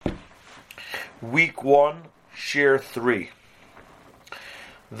Week 1, Shir 3.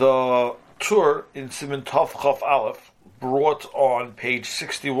 The Tur in Siman Tov Chaf Aleph brought on page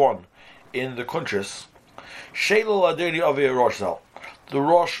 61 in the Kuntres, Sheila Ladeni Avei Rosh Zal. The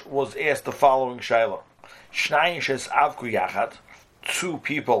Rosh was asked the following Shaila. Shnayim Shes Avku Yachad. Two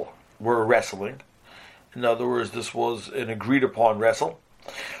people were wrestling. In other words, this was an agreed upon wrestle.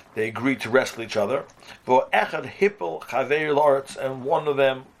 They agreed to wrestle each other. Echad Hippel Chavei Laretz, and one of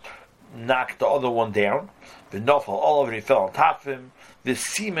them knocked the other one down. The Nofal, all of it, he fell on top of him. The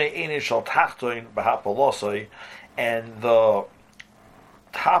Sime Einish Al Tachtoin Bahapalosoi, and the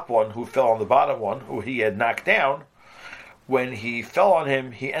top one who fell on the bottom one, who he had knocked down, when he fell on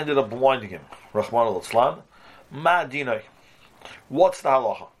him, he ended up blinding him. Rahman al-Islam. Ma dinai. What's the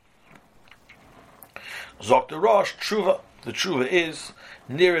halacha? Zok the Rosh, Tshuva. The Tshuva is,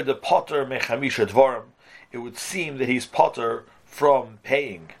 near the potter mechamisha dvarim. It would seem that he's potter from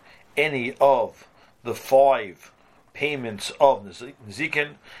paying any of the 5 payments of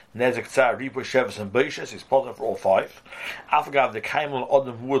Nezikin, Nezek Tzar, Ripo, Sheves, and Beishas. He's potter for all 5. Afagav the Kaimel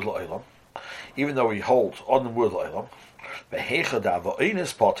Odom Wud L'Olam, even though he holds Odom Wud L'Olam. Behechadav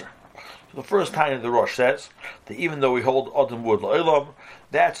V'Einis potter. The first time the Rosh says that even though we hold Odom Wud L'Olam,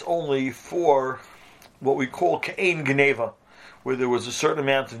 that's only for what we call Ka'ein Geneva, where there was a certain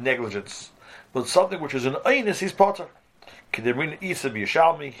amount of negligence. But something which is an Einis, he's potter. Kedemrin Isa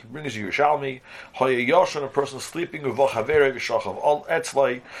b'Yishalmi, he brings you Yishalmi. Hoya Yoshan, a person sleeping, Uvachavere v'Shachav Al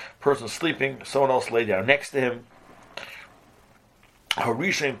Etzlai, person sleeping, someone else lay down next to him.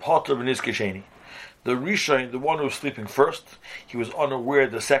 Harishain potter v'Nizkesheni. The Rishain, the one who was sleeping first, he was unaware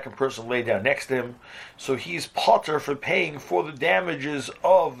the second person lay down next to him, so he's potter for paying for the damages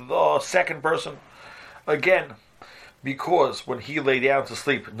of the second person. Again, because when he lay down to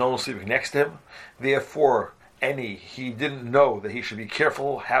sleep, no one was sleeping next to him, therefore he didn't know that he should be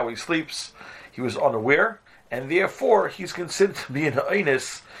careful how he sleeps, he was unaware, and therefore he's considered to be an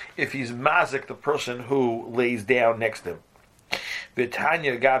Einis if he's mazik the person who lays down next to him.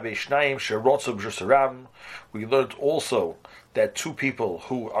 V'tanya gabe shnayim sherotzu b'Jerusalem. We learned also that 2 people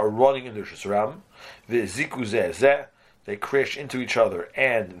who are running in the Jerusalem, v'ziku zeh, they crash into each other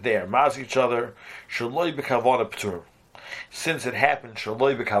and they are mazik each other. Shaloi b'kavana p'turim. Since it happened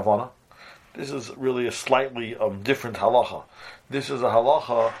shaloi b'kavana, this is really a slightly different halacha. This is a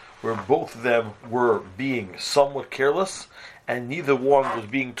halacha where both of them were being somewhat careless and neither one was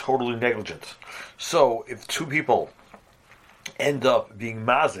being totally negligent. So if 2 people end up being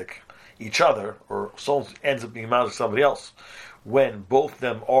mazik each other, or someone ends up being mazik somebody else, when both of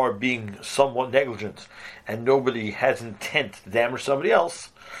them are being somewhat negligent and nobody has intent to damage somebody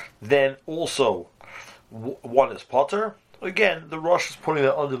else, then also one is potter. Again, the Rosh is putting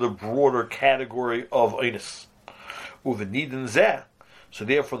that under the broader category of Einis. Uvenidin zeh. So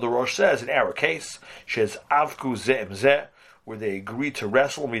therefore the Rosh says, in our case, shes avku zeh zeh, where they agree to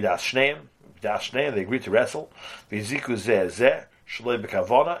wrestle, midas shneim, they agreed to wrestle, viziku zeh zeh, shalei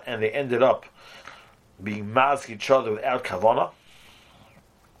b'kavana, and they ended up being mazik each other without kavana.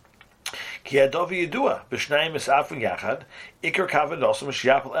 That's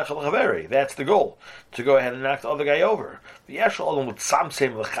the goal, to go ahead and knock the other guy over. You can't say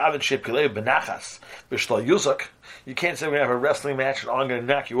we're going to have a wrestling match and I'm going to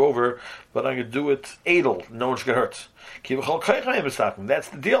knock you over, but I'm going to do it idle, no one's going to hurt. That's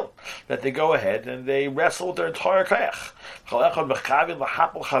the deal, that they go ahead and they wrestle with their entire kayach.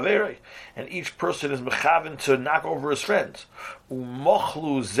 And each person is mechavin to knock over his friend.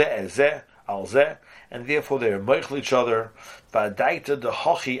 And therefore they are meichel each other,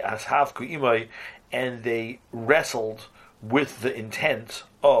 and they wrestled with the intent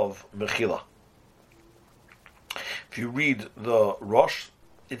of mechila. If you read the Rosh,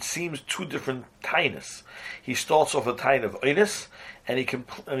 it seems 2 different tainas. He starts off a tain of Einis, and he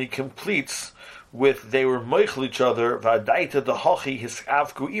completes with they were meichel each other, v'adaita dehachi his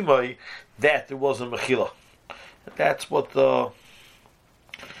avku imay, that there was a mechila. That's what the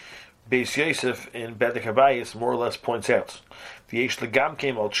Beis Yosef in Bedek Habayis more or less points out. V'yesh legam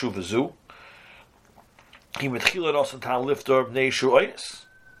came al tshuva zu. He metchilah nos and tan lifter b'nei shu Einis.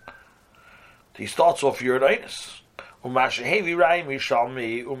 He starts off you're an Einis. Umashehevi rayim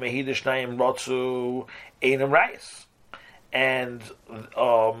yishalmi umehidish nayim rotzu einam rayis. And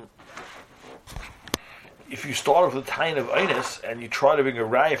if you start off with a tine of Einis and you try to bring a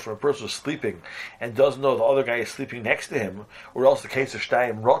raya for a person who's sleeping and doesn't know the other guy is sleeping next to him, or else the case of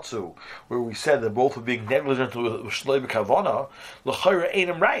Shtayim Rotzu, where we said that both were being negligent with Shloi B'Kavana, L'chayra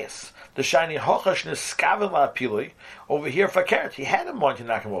Einam Rayas, the shiny Hochash Neskaven La'apili, over here Fakert, he had in mind to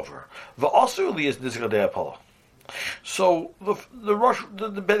knock him over. V'asu li is Nizgal De Apollo. So the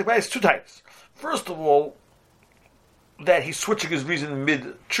Beit is two types. First of all, that he's switching his reason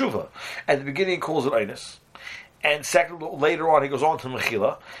mid tshuva. At the beginning, he calls it Einus. And second, later on, he goes on to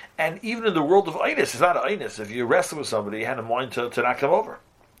Mechila. And even in the world of Einus, it's not an Einus. If you wrestle with somebody, you had in mind to knock them over.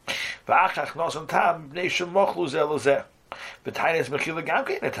 That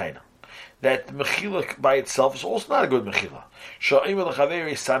Mechila by itself is also not a good Mechila.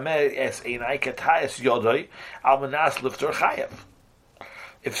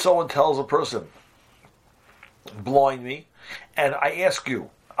 If someone tells a person, blind me, and I ask you,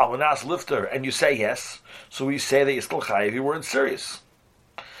 Almanas lifter, and you say yes, so we say that you're still chayiv, you weren't serious.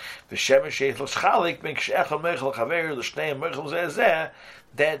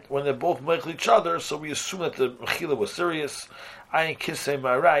 That when they're both meichel each other, so we assume that the mechila was serious. Ayin kisei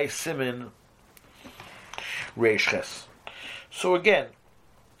marai simin reishches. So again,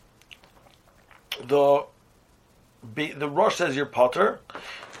 the Rosh says you're potter.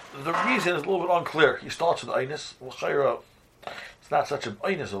 The reason is a little bit unclear. He starts with Einus. It's not such an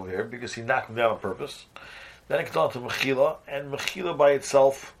Einus over here because he knocked him down on purpose. Then it comes on to Mechila, and Mechila by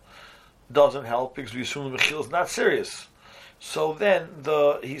itself doesn't help because we assume the Mechila is not serious. So then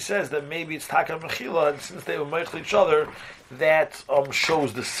he says that maybe it's Taka Mechila, and since they were Mechila each other, that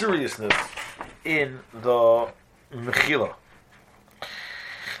shows the seriousness in the Mechila.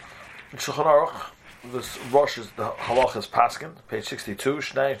 In Shulchan Aruch, this Rosh is the Halachas Paskin, page 62.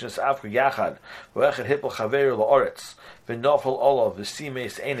 Shnai Shnes Avku Yachad V'Echad Hippel Chaveru La'Oretz V'Nofel Olav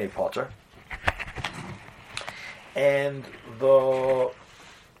V'Simeis Einei Potter. And the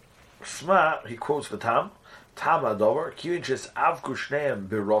Sma, he quotes the Tam Adover Kivin Shnes Avku Shneim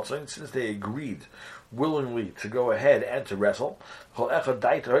B'Rotzin, since they agreed willingly to go ahead and to wrestle. Each of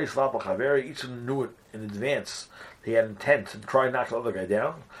them knew it in advance. He had intent to try and knock the other guy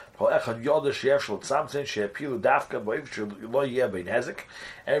down. Everyone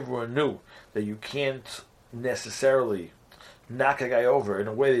knew that you can't necessarily knock a guy over in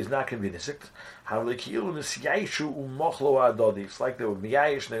a way that he's not going to be nisiked. It's like they were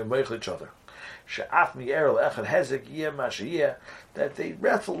miyayish and they would meichel each other. That they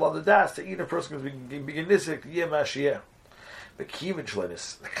wrestled on the das that either person can be nisik yeh. The kivin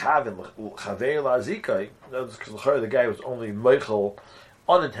shlenis chavin chaver lazikai. Because the guy was only meichel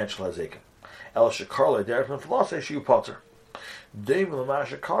unintentional hazika. El shekarle derek from philosophy shiu potter. Deim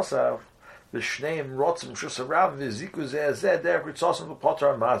l'masha kasav the shneim rotzim shusarav v'ziku zeh derek ritzosim v'potter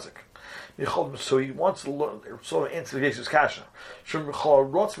on mazik. So he wants to learn, so to answer the Jesus kasha.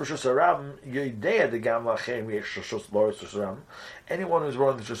 Anyone who's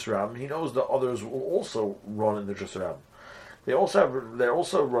running the Shusram, he knows that others will also run in the Shusram. They're also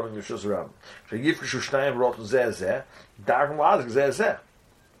running the Shusram.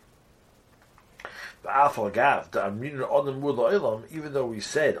 Even though we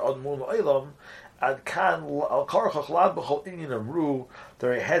said Ad kan al karchach lad b'chol inyan amru the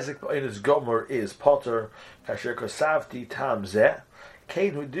rehezik b'einus gomer is potter kasher kosavti tam zeh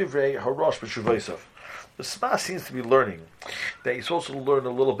kein hu divrei harosh b'shuvaisav. The Sma seems to be learning that he's supposed to learn a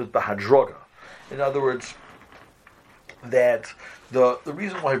little bit b'hadroga. In other words, that the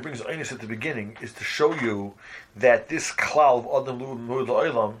reason why he brings einus at the beginning is to show you that this klal of adam lu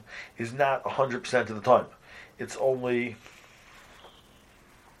l'olam is not 100% of the time. It's only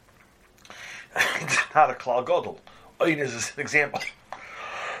it's not a klal gadol. Einus is an example.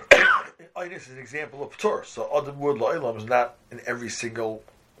 Einus is an example of ptur. So adam word la'ilam is not in every single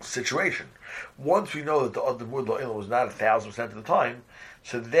situation. Once we know that the adam word la'ilam was not 1,000% of the time,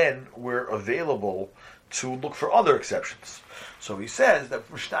 so then we're available to look for other exceptions. So he says that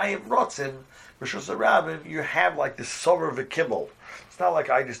for shnayim rotzim, Rishus Rabbim, you have like this sover v'kibbel. It's not like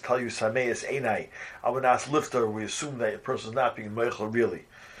I just tell you sameis einai, avanas lifter. We assume that a person is not being meichel really.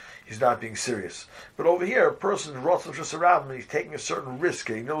 He's not being serious. But over here, a person rotzim Rishus Rabbim, he's taking a certain risk,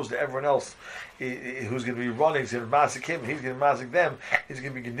 and he knows that everyone else who's going to be running is going to mazik him, he's going to mazik them, he's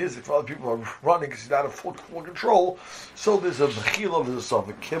going to be genizik for other people who are running because he's not in full control. So there's a mechila, there's a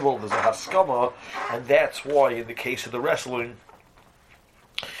sover kibbel, there's a haskama, and that's why in the case of the wrestling,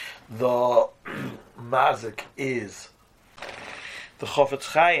 the mazik is the Chofetz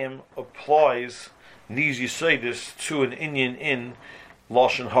Chaim applies these yisaidis to an inyan in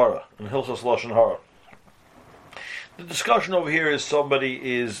Lashon Hara, in Hilchos Lashon Hara. The discussion over here is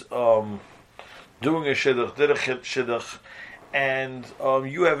somebody is doing a shidduch, did a shidduch, and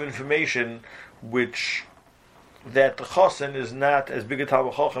you have information which that the chosin is not as big a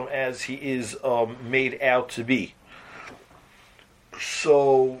Talmid Chacham as he is made out to be.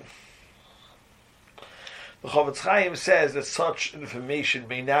 So the Chofetz Chaim says that such information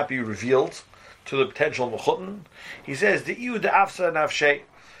may not be revealed to the potential mechutin. He says the iu de afsa nafshe,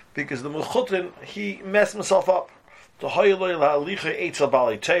 because the mechutin he messed himself up. He should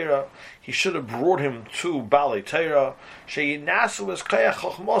have brought him to Balei Torah.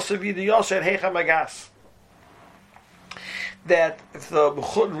 That if the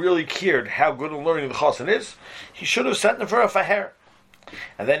mechutin really cared how good a learning the chassan is, he should have sent him for a faher.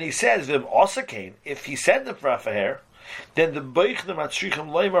 And then he says, if he sent him for a faher, then the beichnim atzrichim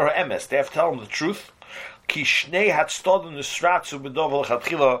leimer ha'emes, they have to tell him the truth. Ki shnei hatstodim nisratzu b'dovel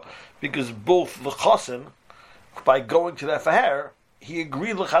lechatchila, because both the chassan, by going to that faher, he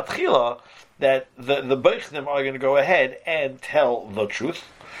agreed lechatchila that the beichnim are going to go ahead and tell the truth.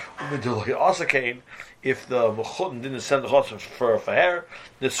 If the mechutin didn't send the chassan for a faher,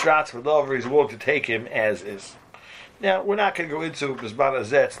 the nisratz b'dover is willing to take him as is. Now, we're not going to go into Bizman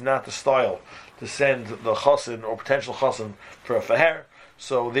Azeh, it's not the style to send the chassan or potential chassan for a faher,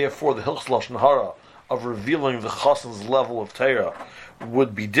 so therefore the Hilchos Lashon Hara of revealing the chassan's level of Torah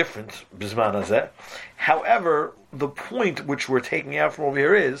would be different, Bizman Azeh. However, the point which we're taking out from over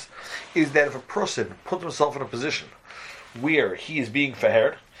here is that if a person puts himself in a position where he is being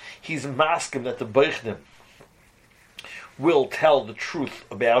fahered, he's masking that the beichnim will tell the truth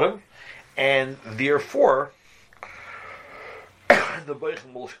about him, and therefore the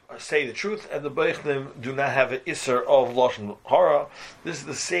beichnim will say the truth, and the beichnim do not have an isser of lashon hara. This is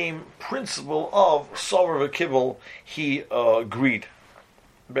the same principle of sover v'kibul. He agreed.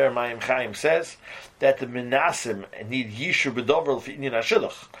 Ber Mayim Chaim says that the menasim need yishur b'dover l'fi'inyan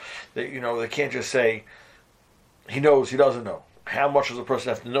hashidduch. That they can't just say he knows, he doesn't know. How much does a person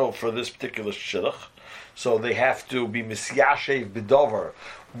have to know for this particular shidduch? So they have to be misyashev b'dover.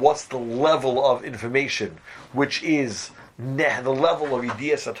 What's the level of information which is the level of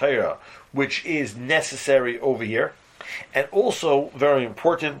Yediyas HaTorah, which is necessary over here. And also, very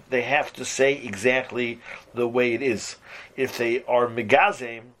important, they have to say exactly the way it is. If they are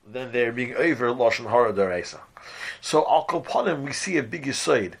megazim, then they're being over Lashon Hara D'Oraisa. So, al kol panim, we see a big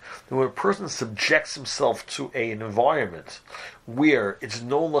yesod that when a person subjects himself to an environment where it's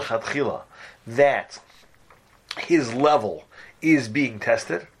known l'chatchila that his level is being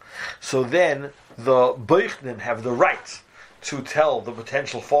tested, so then the beichnim have the right to tell the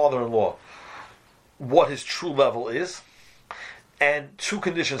potential father-in-law what his true level is, and two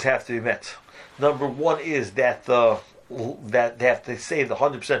conditions have to be met. Number one is that they have to say the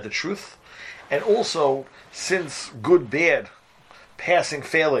 100% the truth, and also, since good, bad, passing,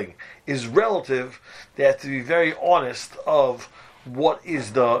 failing is relative, they have to be very honest of what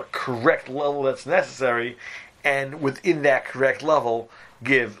is the correct level that's necessary, and within that correct level,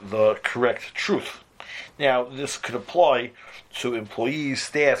 give the correct truth. Now, this could apply to employees,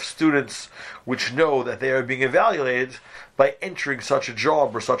 staff, students, which know that they are being evaluated by entering such a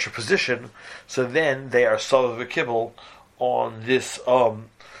job or such a position, so then they are sover v'kibul on this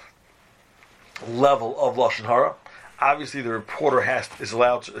level of Lashon Hara. Obviously, the reporter has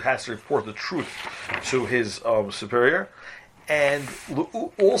to report the truth to his superior, and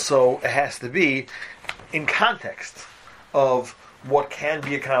also it has to be in context of what can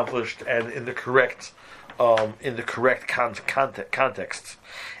be accomplished and in the correct context.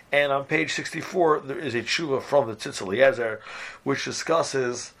 And on page 64, there is a tshuva from the Tzitz Eliezer, which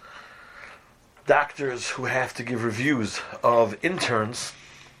discusses doctors who have to give reviews of interns,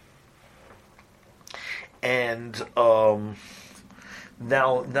 and now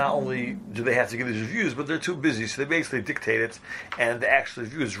not only do they have to give these reviews, but they're too busy, so they basically dictate it, and the actual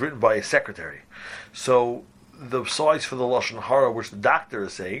review is written by a secretary. So the size for the Lashon Hara, which the doctor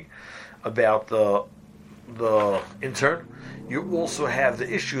is saying about the intern, you also have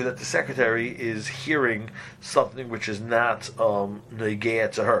the issue that the secretary is hearing something which is not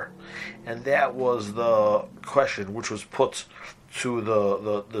negea to her, and that was the question which was put to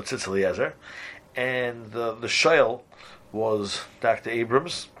the Tzitz Eliezer, and the shayl was Dr.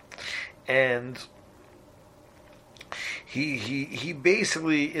 Abrams, and he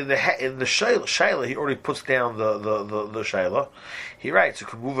basically in the shayla he already puts down the shayla. He writes, "You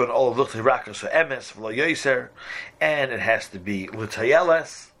can move on all of l'tirakas for emes v'lo yoser," and it has to be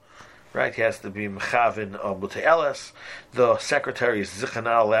l'tayeles, right? He has to be mechavin l'tayeles. The secretary is not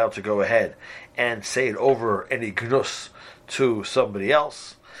allowed to go ahead and say it over any gnus to somebody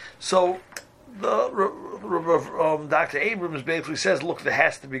else. So Dr. Abrams basically says, look, there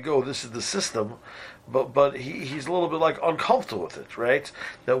has to be go. This is the system, but he's a little bit like uncomfortable with it, right?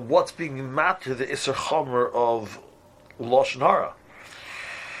 That what's being mapped to the Isser Chomer of Lashon Hara.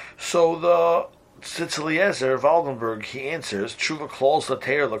 So the Sitz Eliezer Waldenberg, he answers, Tshuva klos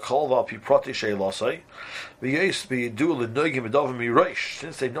later lakol valpi prati sheilosai, v'yos b'yidu l'noigim b'dovim mirosh,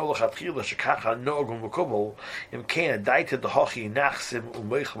 since they know l'chatchila shekacha no'ogum v'kubal, im kein daita d'hochi nachsim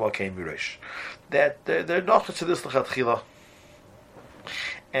u'meichava kein mirosh. That they're not to this l'chatchila.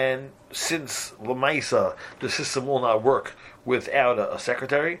 And since Lamaisa, the system will not work without a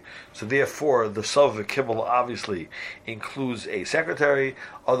secretary, so therefore the Sov Kibbutz obviously includes a secretary,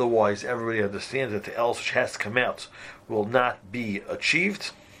 otherwise everybody understands that the else which has to come out will not be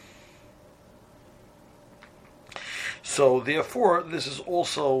achieved. So therefore this is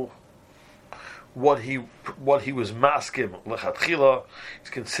also what he was maskim lechatchila. It's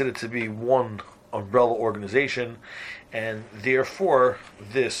considered to be one umbrella organization, and therefore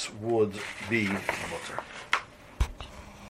this would be mutter.